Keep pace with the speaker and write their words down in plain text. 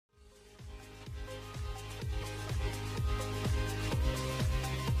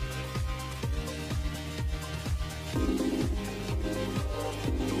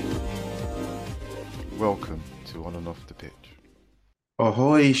off the pitch.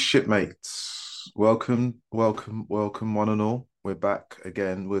 Ahoy, shipmates. Welcome, one and all. We're back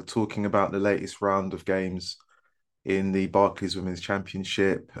again. We're talking about the latest round of games in the Barclays Women's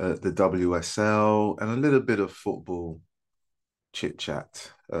Championship, the WSL, and a little bit of football chit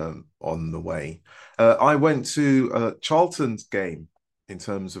chat on the way. I went to Charlton's game in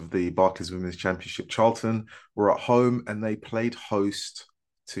terms of the Barclays Women's Championship. Charlton were at home and they played host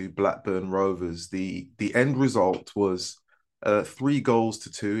to Blackburn Rovers. The end result was 3 goals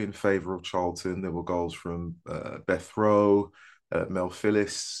to 2 in favour of Charlton. There were goals from Beth Rowe, Mel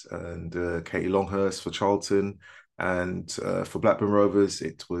Phillips, and Katie Longhurst for Charlton. And for Blackburn Rovers,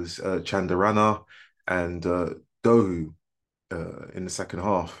 it was Chandarana and Dohu in the second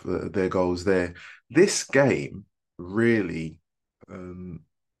half, their goals there. This game really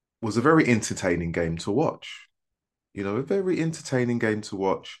was a very entertaining game to watch. A very entertaining game to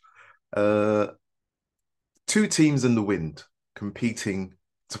watch. Uh, Two teams in the wind competing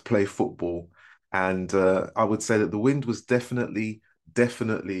to play football. And I would say that the wind was definitely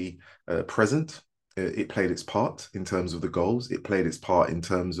present. It played its part in terms of the goals. It played its part in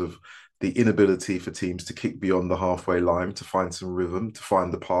terms of the inability for teams to kick beyond the halfway line, to find some rhythm, to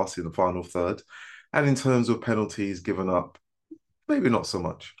find the pass in the final third. And in terms of penalties given up, maybe not so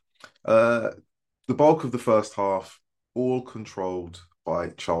much. Uh, the bulk of the first half, all controlled by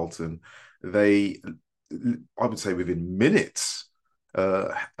Charlton. They, I would say, within minutes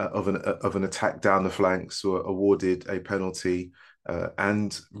of an attack down the flanks, were awarded a penalty,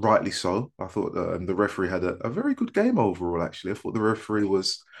 and rightly so. I thought the referee had a very good game overall. Actually, I thought the referee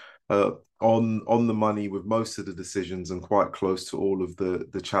was uh, on the money with most of the decisions and quite close to all of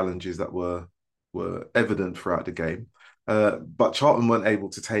the challenges that were evident throughout the game. But Charlton weren't able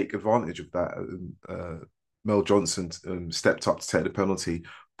to take advantage of that. Mel Johnson stepped up to take the penalty.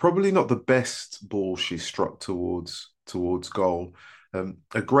 Probably not the best ball she struck towards goal.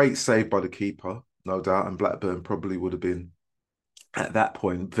 A great save by the keeper, no doubt, and Blackburn probably would have been at that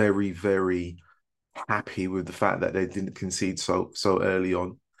point very happy with the fact that they didn't concede so early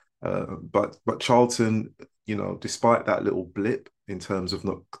on. But Charlton, despite that little blip in terms of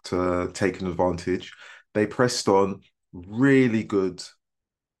not taking advantage, they pressed on, really good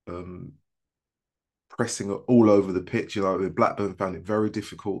um, pressing all over the pitch. Blackburn found it very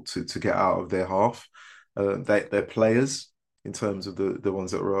difficult to get out of their half. Their players, in terms of the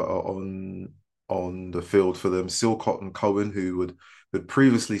ones that were on the field for them, Silcott and Cohen, who had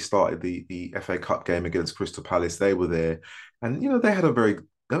previously started the FA Cup game against Crystal Palace, they were there, and they had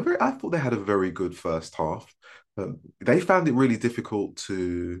I thought they had a very good first half. They found it really difficult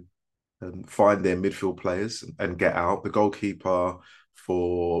to find their midfield players and get out. The goalkeeper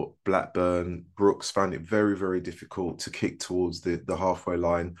for Blackburn, Brooks, found it very difficult to kick towards the halfway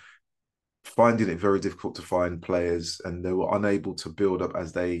line, finding it very difficult to find players, and they were unable to build up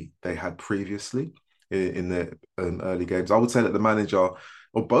as they had previously in the early games. I would say that the manager,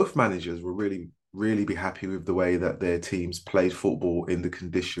 or both managers, were really be happy with the way that their teams played football in the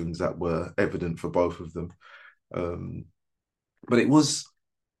conditions that were evident for both of them. Um, but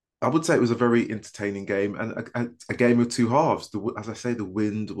I would say it was a very entertaining game, and a game of two halves. As I say, the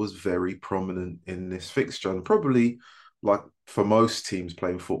wind was very prominent in this fixture, and probably, like for most teams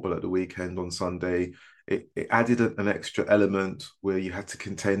playing football at the weekend on Sunday, it added an extra element where you had to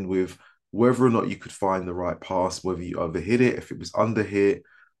contend with whether or not you could find the right pass, whether you overhit it, if it was underhit,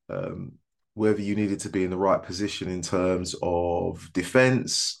 um, whether you needed to be in the right position in terms of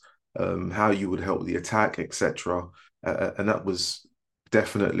defense, how you would help the attack, etc. And that was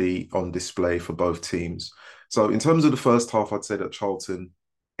definitely on display for both teams. So in terms of the first half, I'd say that Charlton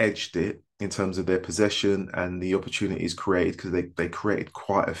edged it in terms of their possession and the opportunities created, because they created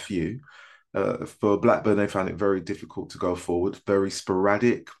quite a few. For Blackburn, they found it very difficult to go forward, very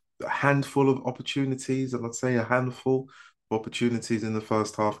sporadic, a handful of opportunities, and I'd say a handful of opportunities in the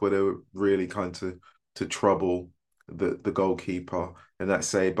first half where they were really kind of to trouble the goalkeeper and that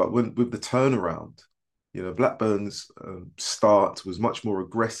say. But with the turnaround, Blackburn's start was much more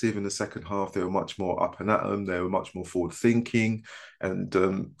aggressive in the second half. They were much more up and at them. They were much more forward thinking, and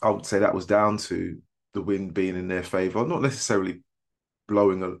I would say that was down to the wind being in their favour, not necessarily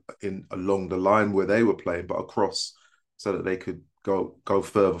blowing in along the line where they were playing, but across so that they could go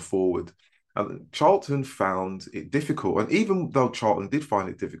further forward. And Charlton found it difficult, and even though Charlton did find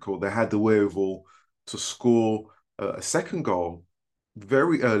it difficult, they had the wherewithal to score a second goal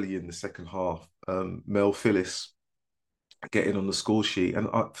very early in the second half. Mel Phillips getting on the score sheet, and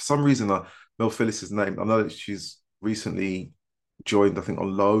for some reason, Mel Phillips's name. I know that she's recently joined, I think,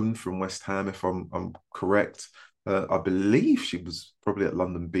 on loan from West Ham, if I'm correct. I believe she was probably at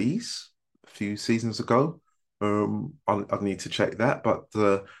London Bees a few seasons ago. I need to check that. But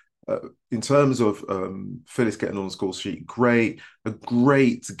uh, in terms of Phyllis getting on the score sheet, a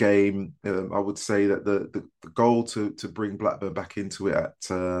great game. I would say that the goal to bring Blackburn back into it at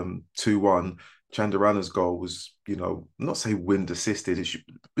 2-1, Chandarana's goal was, not say wind assisted.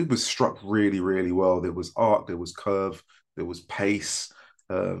 It was struck really, really well. There was arc, there was curve, there was pace.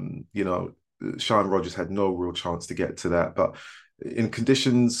 Sean Rogers had no real chance to get to that, but in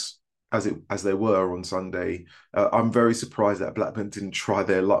conditions as they were on Sunday, I'm very surprised that Blackburn didn't try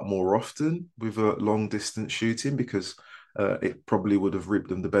their luck more often with a long distance shooting because it probably would have reaped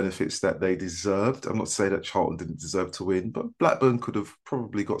them the benefits that they deserved. I'm not saying that Charlton didn't deserve to win, but Blackburn could have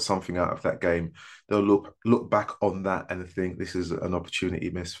probably got something out of that game. They'll look back on that and think this is an opportunity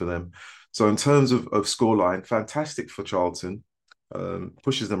missed for them. So in terms of scoreline, fantastic for Charlton.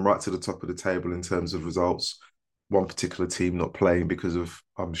 Pushes them right to the top of the table in terms of results. One particular team not playing because of,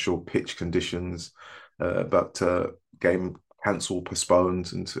 I'm sure, pitch conditions, but game cancelled,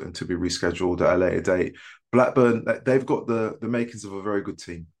 postponed, and to be rescheduled at a later date. Blackburn, they've got the makings of a very good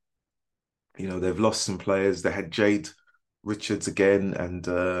team. They've lost some players. They had Jade Richards again, and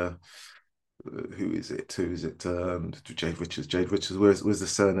who is it? Who is it? Jade Richards. Jade Richards. Where's the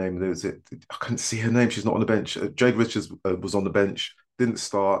surname? There's it. I couldn't see her name. She's not on the bench. Jade Richards was on the bench. Didn't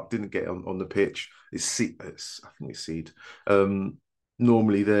start. Didn't get on the pitch. I think it's Seed.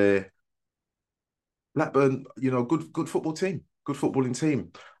 Normally they're Blackburn. Good football team. Good footballing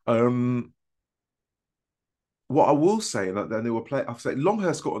team. What I will say, and then they were playing. I've said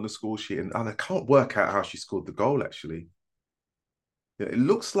Longhurst got on the score sheet, and I can't work out how she scored the goal. Actually, yeah, it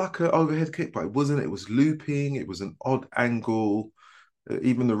looks like an overhead kick, but it wasn't. It was looping. It was an odd angle.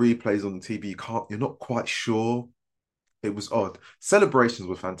 Even the replays on the TV, you're not quite sure. It was odd. Celebrations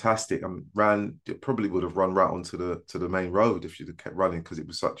were fantastic. It probably would have run right onto the main road if she'd have kept running because it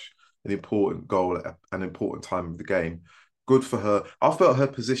was such an important goal at an important time of the game. Good for her. I felt her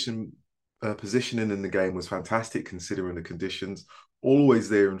positioning in the game was fantastic considering the conditions. Always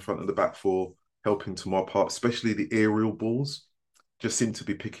there in front of the back four, helping to mop up, especially the aerial balls. Just seemed to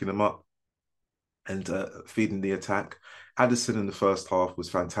be picking them up and feeding the attack. Addison in the first half was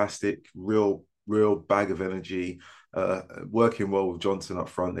fantastic. Real bag of energy. Working well with Johnson up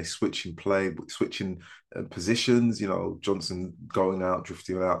front. They switching play, switching positions. Johnson going out,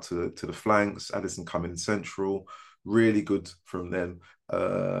 drifting out to the flanks. Addison coming central. Really good from them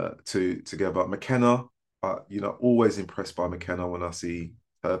together. McKenna, always impressed by McKenna when I see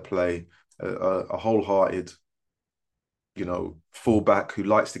her play. A wholehearted fullback who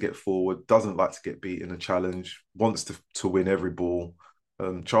likes to get forward, doesn't like to get beat in a challenge, wants to win every ball.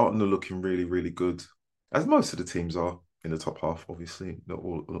 Charlton are looking really, really good, as most of the teams are in the top half, obviously, not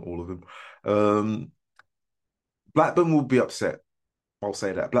all of them. Blackburn will be upset. I'll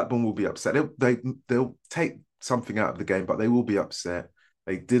say that. Blackburn will be upset. They'll take something out of the game, but they will be upset.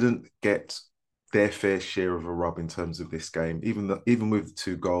 They didn't get their fair share of a rub in terms of this game. Even with the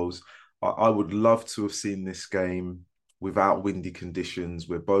two goals, I would love to have seen this game without windy conditions,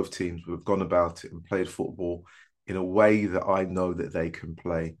 where both teams would have gone about it and played football in a way that I know that they can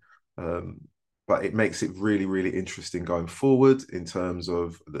play. But it makes it really, really interesting going forward in terms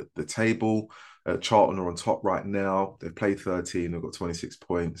of the table. Charlton are on top right now. They've played 13, they've got 26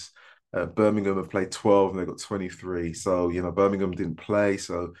 points. Birmingham have played 12 and they've got 23. So, Birmingham didn't play.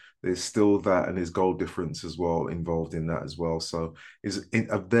 So there's still that, and there's goal difference as well involved in that as well. So it's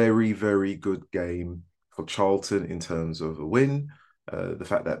a very, very good game for Charlton in terms of a win. The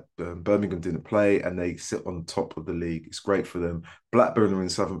fact that Birmingham didn't play and they sit on top of the league, it's great for them. Blackburn are in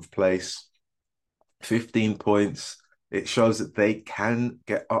 7th place, 15 points. It shows that they can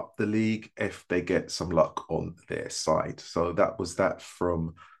get up the league if they get some luck on their side. So that was that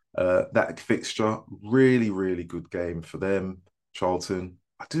from that fixture. Really, really good game for them, Charlton.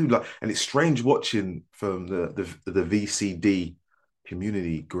 I do like, and it's strange watching from the VCD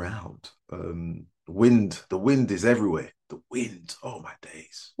community ground. The wind is everywhere. The wind, oh my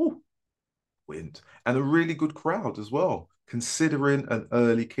days. Woo, wind. And a really good crowd as well, considering an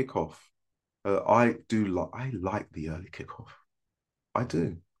early kickoff. I like the early kickoff. I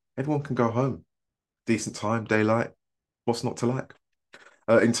do. Everyone can go home. Decent time, daylight. What's not to like?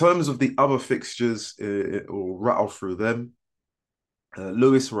 In terms of the other fixtures, we'll rattle through them.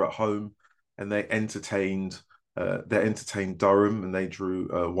 Lewis were at home and they entertained Durham and they drew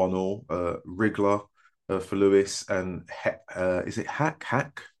 1-1. Wriggler for Lewis and is it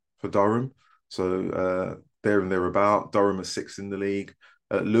Hack for Durham? So there and thereabout. Durham are 6th in the league.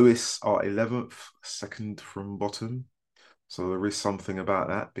 Lewis are 11th, second from bottom. So there is something about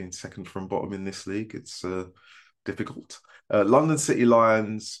that, being second from bottom in this league. It's difficult. London City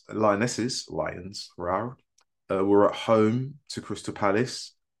Lions, Lionesses, Lions, rawr, were at home to Crystal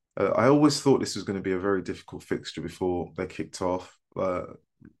Palace. I always thought this was going to be a very difficult fixture before they kicked off.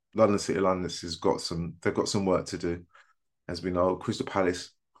 London City Londoners has got some. They've got some work to do, as we know. Crystal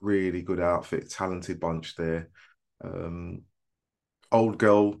Palace, really good outfit, talented bunch there. Um, Old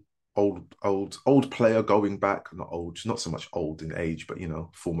girl, old player going back. Not old, she's not so much old in age, but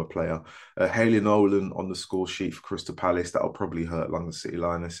former player. Hayley Nolan on the score sheet for Crystal Palace. That'll probably hurt London City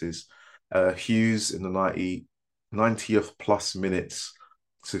Lionesses. Hughes in the 90th plus minutes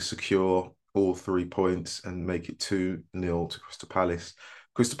to secure all 3 points and make it 2-0 to Crystal Palace.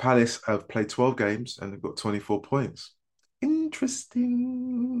 Crystal Palace have played 12 games and they've got 24 points.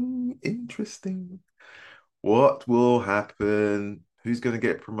 Interesting. Interesting. What will happen? Who's going to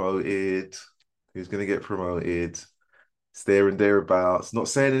get promoted? Who's going to get promoted? It's there and thereabouts. Not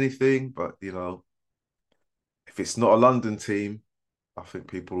saying anything, but if it's not a London team, I think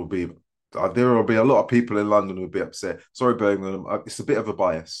people will be. There will be a lot of people in London who will be upset. Sorry, Birmingham. It's a bit of a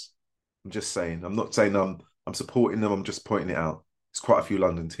bias. I'm just saying. I'm not saying I'm supporting them. I'm just pointing it out. It's quite a few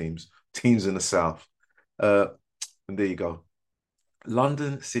London teams in the south. Uh, and there you go.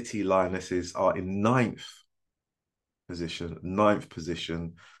 London City Lionesses are in ninth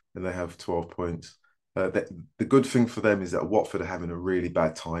position, and they have 12 points. The good thing for them is that Watford are having a really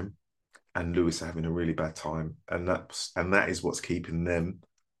bad time, and Lewis are having a really bad time, and that is what's keeping them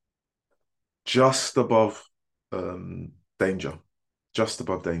just above danger, just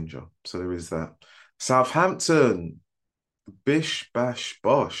above danger. So there is that. Southampton, bish bash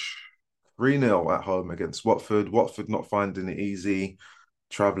bosh, 3-0 at home against Watford. Watford not finding it easy,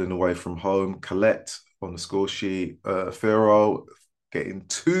 travelling away from home. Collette on the score sheet. Ferro getting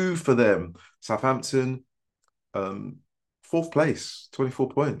 2 for them. Southampton, fourth place, 24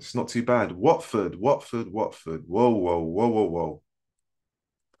 points. Not too bad. Watford. Whoa, whoa, whoa, whoa, whoa.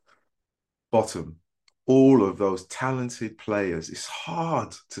 Bottom. All of those talented players. It's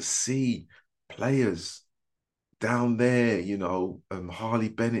hard to see players down there, Harley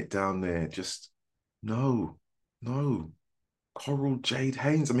Bennett down there. Just no, no. Coral Jade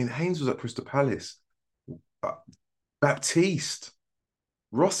Haynes. I mean, Haynes was at Crystal Palace. Baptiste,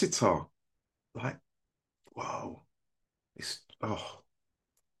 Rossiter, like, wow, it's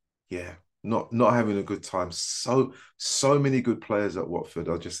yeah, not having a good time. So many good players at Watford.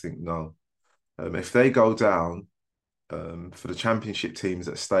 I just think no. If they go down, for the Championship teams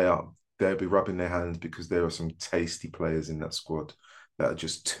that stay up, they'll be rubbing their hands because there are some tasty players in that squad that are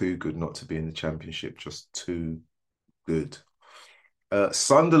just too good not to be in the Championship. Just too good.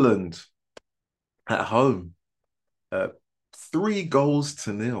 Sunderland at home.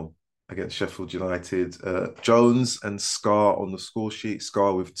 3-0 against Sheffield United. Jones and Scar on the score sheet.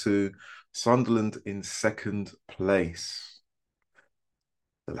 Scar with 2. Sunderland in second place.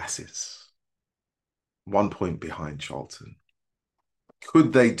 The Lasses. 1 point behind Charlton.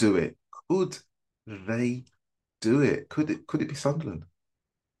 Could they do it? Could they do it? Could it be Sunderland?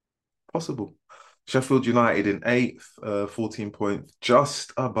 Possible. Sheffield United in 8th, 14 points,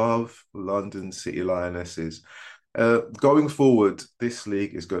 just above London City Lionesses. Going forward, this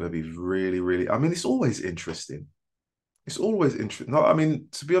league is going to be really, really. I mean, it's always interesting. It's always interesting. No, I mean,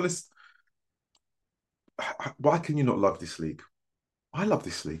 to be honest, why can you not love this league? I love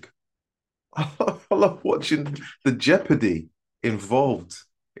this league. I love watching the jeopardy involved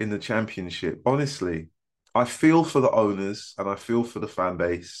in the Championship. Honestly, I feel for the owners and I feel for the fan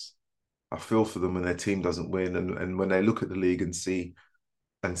base. I feel for them when their team doesn't win, and when they look at the league and see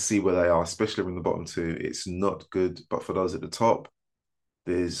where they are, especially in the bottom 2, it's not good. But for those at the top,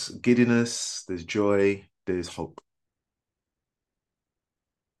 there's giddiness, there's joy, there's hope.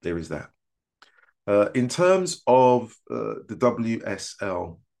 There is that. In terms of the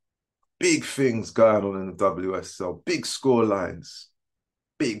WSL, big things going on in the WSL, big score lines,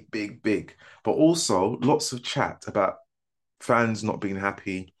 big, big, big. But also lots of chat about fans not being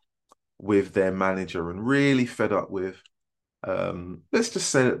happy with their manager and really fed up with, let's just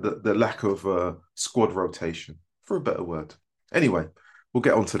say the lack of squad rotation, for a better word. Anyway, we'll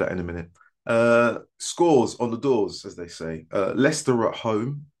get onto that in a minute. Scores on the doors, as they say. Leicester at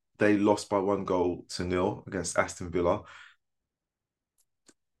home, they lost by 1-0 against Aston Villa.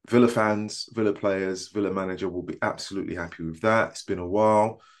 Villa fans, Villa players, Villa manager will be absolutely happy with that. It's been a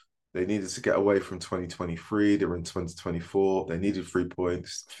while. They needed to get away from 2023. They're in 2024. They needed 3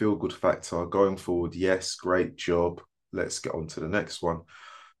 points. Feel good factor. Going forward, yes, great job. Let's get on to the next one.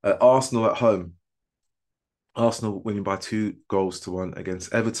 Arsenal at home. Arsenal winning by 2-1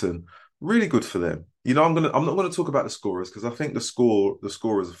 against Everton. Really good for them. I'm not gonna talk about the scorers because I think the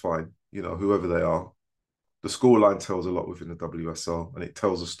scorers are fine, whoever they are. The scoreline tells a lot within the WSL and it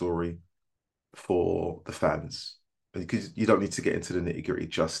tells a story. for the fans because you don't need to get into the nitty-gritty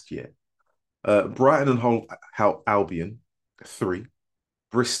just yet. Brighton and Hull Albion, 3.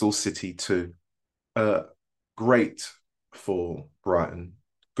 Bristol City, 2. Great for Brighton.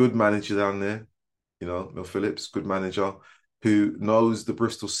 Good manager down there, Mel Phillips, good manager who knows the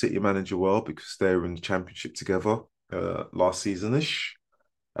Bristol City manager well because they were in the Championship together last season-ish.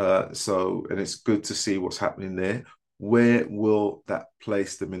 And it's good to see what's happening there. Where will that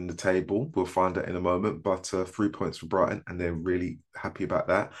place them in the table? We'll find out in a moment. But 3 points for Brighton, and they're really happy about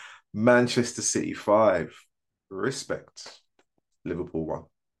that. Manchester City, 5. Respect. Liverpool,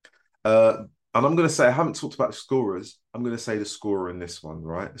 1. And I'm going to say, I haven't talked about the scorers. I'm going to say the scorer in this one,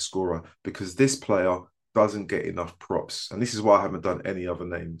 right? The scorer, because this player doesn't get enough props. And this is why I haven't done any other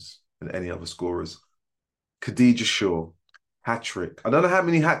names and any other scorers. Khadija Shaw, hat-trick. I don't know how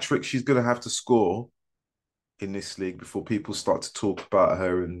many hat-tricks she's going to have to score in this league before people start to talk about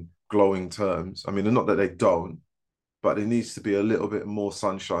her in glowing terms. I mean, not that they don't, but there needs to be a little bit more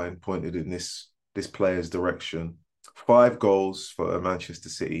sunshine pointed in this player's direction. 5 goals for Manchester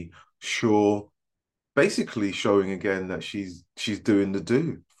City. Shaw basically showing again that she's doing the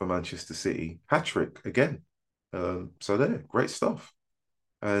do for Manchester City. Hat-trick again. So there, great stuff.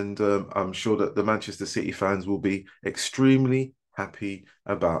 And I'm sure that the Manchester City fans will be extremely happy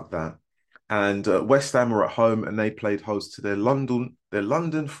about that. And West Ham were at home and they played host to their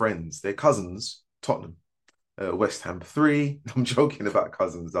London friends, their cousins, Tottenham. West Ham 3. I'm joking about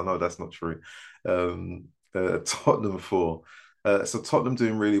cousins. I know that's not true. Tottenham 4. So Tottenham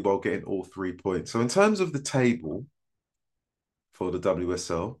doing really well, getting all 3 points. So in terms of the table for the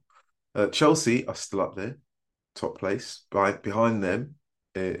WSL, Chelsea are still up there, top place. Behind them,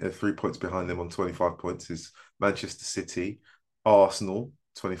 3 points behind them on 25 points is Manchester City. Arsenal,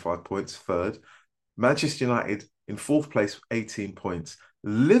 25 points, 3rd. Manchester United in 4th place, 18 points.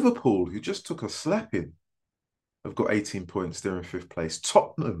 Liverpool, who just took a slapping, have got 18 points. They're in 5th place.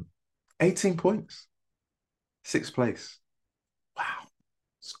 Tottenham, 18 points. 6th place. Wow.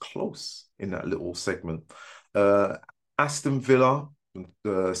 It's close in that little segment. Aston Villa,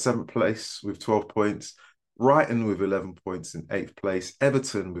 7th place with 12 points. Brighton with 11 points in 8th place.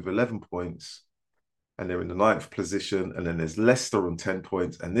 Everton with 11 points. And they're in the 9th position. And then there's Leicester on 10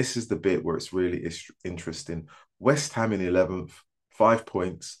 points. And this is the bit where it's really interesting. West Ham in 11th, 5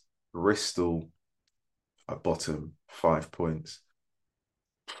 points. Bristol at bottom, 5 points.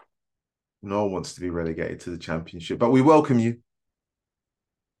 No one wants to be relegated to the Championship, but we welcome you.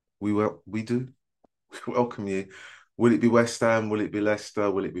 We do. We welcome you. Will it be West Ham? Will it be Leicester?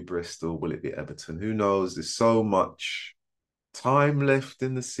 Will it be Bristol? Will it be Everton? Who knows? There's so much time left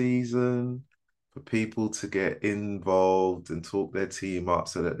in the season for people to get involved and talk their team up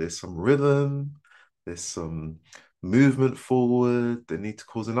so that there's some rhythm, there's some movement forward. They need to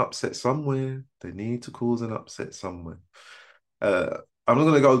cause an upset somewhere. They need to cause an upset somewhere. I'm not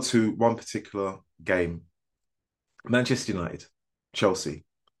going to go to one particular game. Manchester United, Chelsea.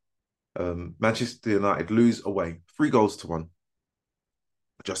 Manchester United lose away 3-1.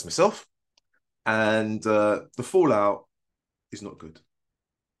 Adjust myself. And the fallout is not good.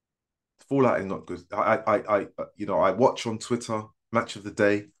 The fallout is not good. I watch on Twitter, match of the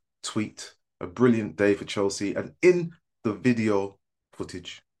day, tweet, a brilliant day for Chelsea. And in the video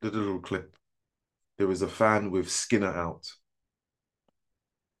footage, the little clip, there is a fan with Skinner out.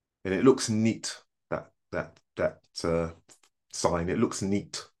 And it looks neat, that sign. It looks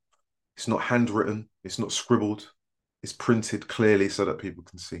neat. It's not handwritten. It's not scribbled. It's printed clearly so that people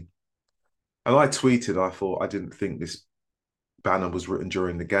can see. And I tweeted, I thought, I didn't think this banner was written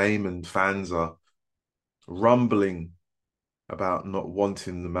during the game, and fans are rumbling about not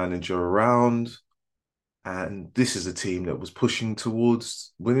wanting the manager around. And this is a team that was pushing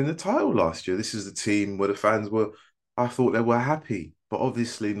towards winning the title last year. This is the team where the fans were, I thought they were happy, but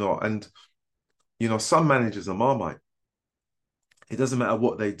obviously not. And, some managers are Marmite. It doesn't matter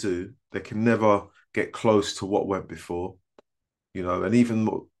what they do. They can never get close to what went before, and even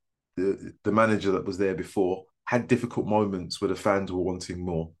the manager that was there before had difficult moments where the fans were wanting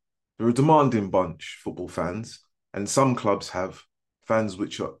more. They're a demanding bunch, football fans, and some clubs have fans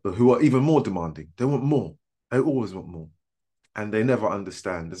who are even more demanding. They want more. They always want more. And they never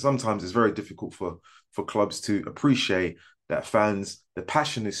understand. And sometimes it's very difficult for clubs to appreciate that fans, the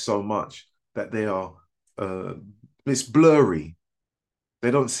passion is so much that they are, it's blurry.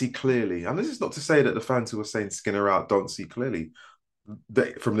 They don't see clearly. And this is not to say that the fans who are saying Skinner out don't see clearly.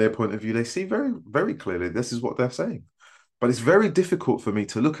 From their point of view, they see very, very clearly. This is what they're saying. But it's very difficult for me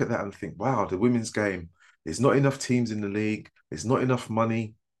to look at that and think, wow, the women's game, there's not enough teams in the league. There's not enough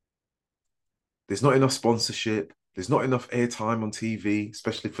money. There's not enough sponsorship. There's not enough airtime on TV,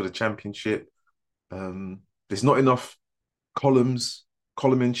 especially for the Championship. There's not enough columns,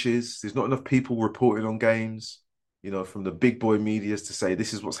 column inches. There's not enough people reporting on games, from the big boy medias to say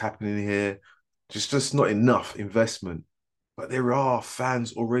this is what's happening here. Just not enough investment. But there are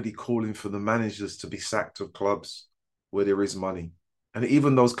fans already calling for the managers to be sacked of clubs where there is money. And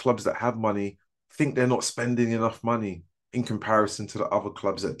even those clubs that have money think they're not spending enough money in comparison to the other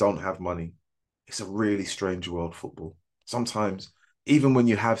clubs that don't have money. It's a really strange world, football. Sometimes, even when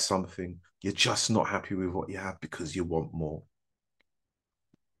you have something, you're just not happy with what you have because you want more.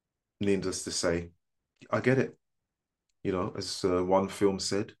 Needless to say, I get it. As one film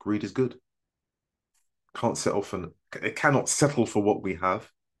said, greed is good. Can't settle for it cannot settle for what we have.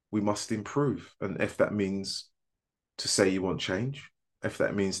 We must improve. And if that means to say you want change, if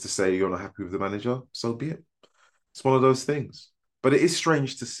that means to say you're not happy with the manager, so be it. It's one of those things. But it is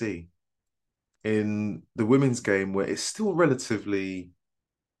strange to see in the women's game where it's still relatively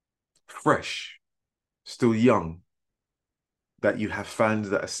fresh, still young, that you have fans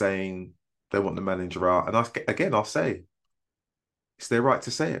that are saying they want the manager out. And I'll say it's their right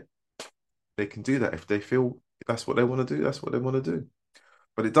to say it. They can do that if they feel that's what they want to do. That's what they want to do.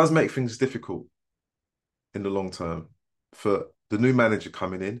 But it does make things difficult in the long term for the new manager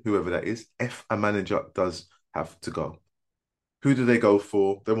coming in, whoever that is, if a manager does have to go. Who do they go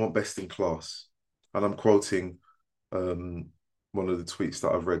for? They want best in class. And I'm quoting one of the tweets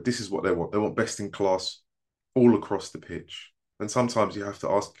that I've read. This is what they want. They want best in class all across the pitch. And sometimes you have to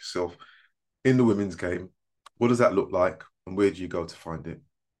ask yourself, in the women's game, what does that look like? And where do you go to find it?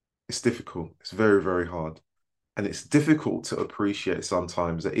 It's difficult. It's very, very hard. And it's difficult to appreciate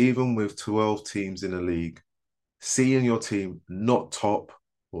sometimes that even with 12 teams in a league, seeing your team not top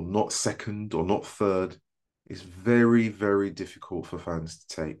or not second or not third is very, very difficult for fans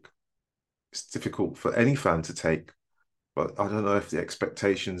to take. It's difficult for any fan to take, but I don't know if the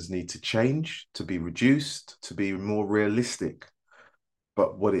expectations need to change, to be reduced, to be more realistic.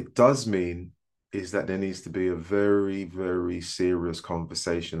 But what it does mean is that there needs to be a very, very serious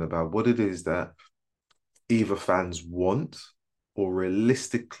conversation about what it is that either fans want or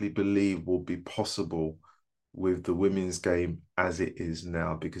realistically believe will be possible with the women's game as it is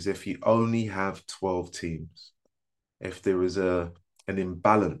now. Because if you only have 12 teams, if there is an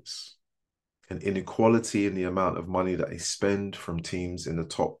imbalance, an inequality in the amount of money that they spend from teams in the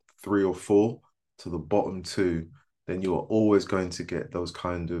top 3 or 4 to the bottom 2, then you are always going to get those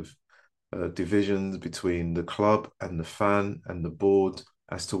kind of divisions between the club and the fan and the board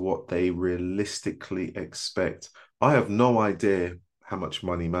as to what they realistically expect. I have no idea how much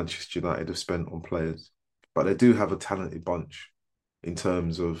money Manchester United have spent on players, but they do have a talented bunch in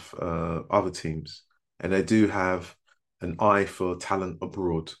terms of other teams. And they do have an eye for talent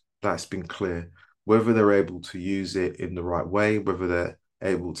abroad. That's been clear. Whether they're able to use it in the right way, whether they're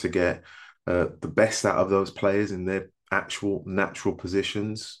able to get the best out of those players in their actual natural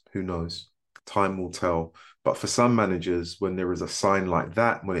positions, who knows? Time will tell. But for some managers, when there is a sign like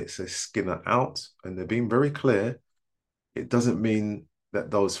that, when it says Skinner out, and they're being very clear, it doesn't mean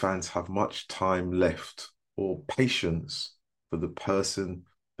that those fans have much time left or patience for the person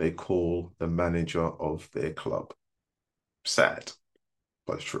they call the manager of their club. Sad,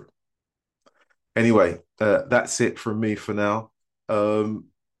 but it's true. Anyway, that's it from me for now.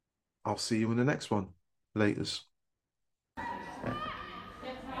 I'll see you in the next one. Laters.